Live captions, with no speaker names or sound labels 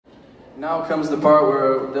Now comes the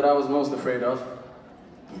part that I was most afraid of.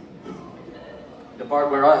 The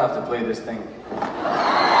part where I have to play this thing.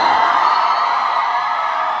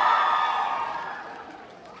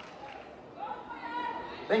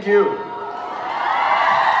 Thank you.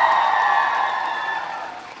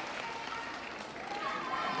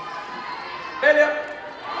 Peliä.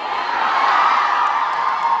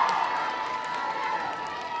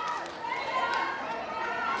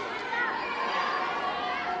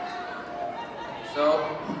 So,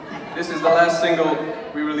 this is the last single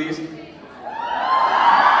we released.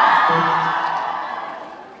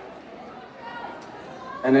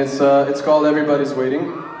 And it's called Everybody's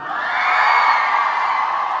Waiting.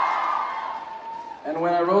 And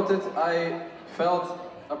when I wrote it, I felt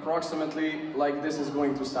approximately like this is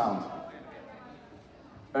going to sound.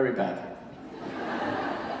 Very bad.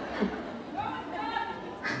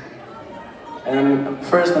 And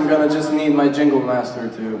first I'm gonna just need my jingle master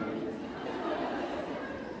to...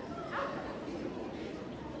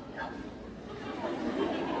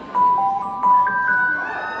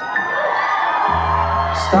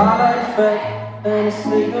 Starlight effect and a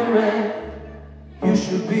cigarette. You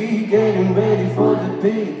should be getting ready for the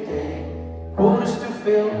big day. Orders to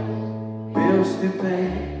fill, bills to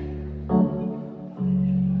pay.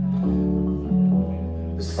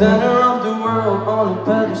 The center of the world on a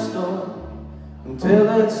pedestal,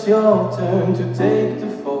 until it's your turn to take the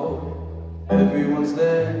fall. Everyone's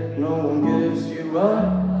there, no one gives you a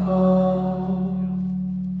call.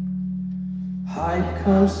 Hype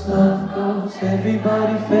comes, love goes,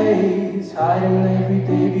 everybody fades, hiding every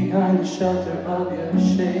day behind the shelter of your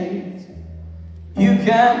shades. You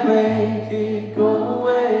can't make it go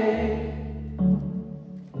away.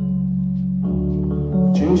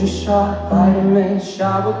 Ginger shot, vitamin,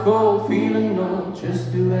 shower cold, feeling no,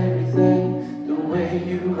 just do everything the way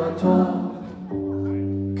you are told.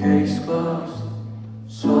 Case closed,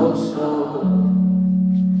 so.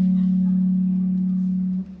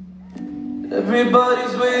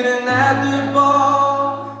 Everybody's waiting at the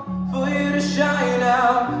bar for you to shine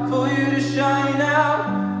out, for you to shine out.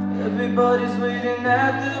 Everybody's waiting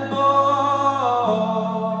at the bar.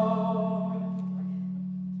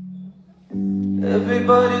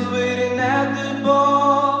 Everybody's waiting at the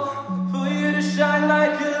bar for you to shine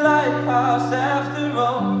like a lighthouse after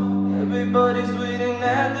all. Everybody's waiting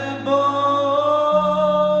at the bar.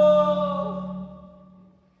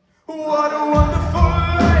 What a wonderful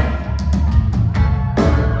life.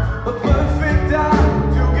 A perfect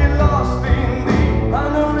time to get lost in the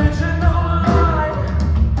unoriginal line.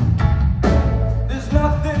 There's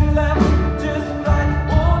nothing left, just fight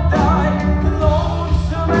or die.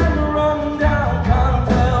 Lonesome and run down, can't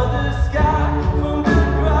tell the sky from the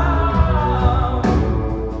ground.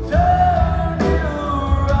 Turn it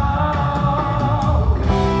around.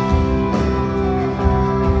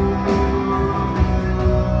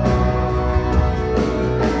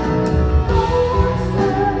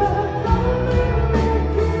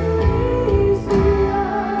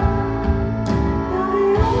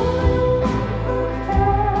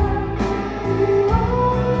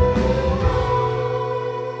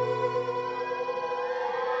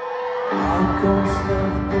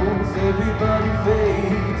 Everybody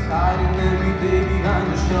fades, hiding every day behind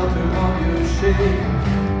the shelter of your shade.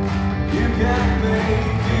 You can't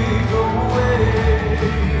make it go away.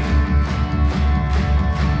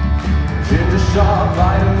 Ginger shot,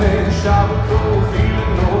 vitamin, shower cold,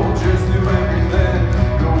 feeling old, just do everything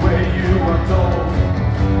the way you are told.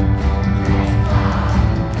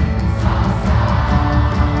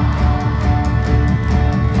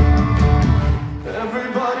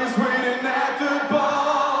 Everybody's waiting at the bar.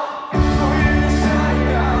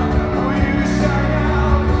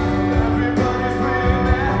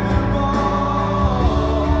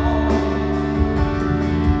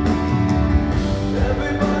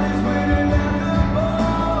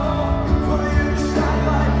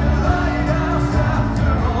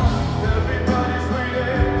 Everybody's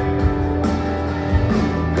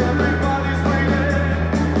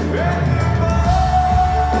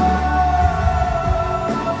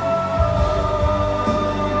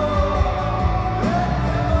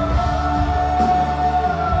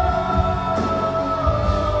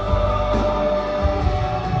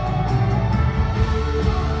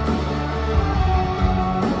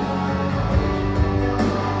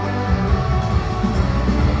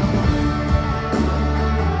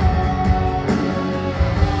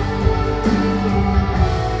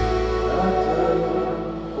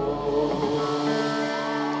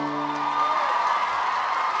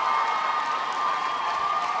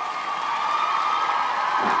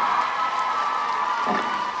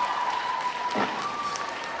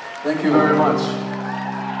Thank you very much.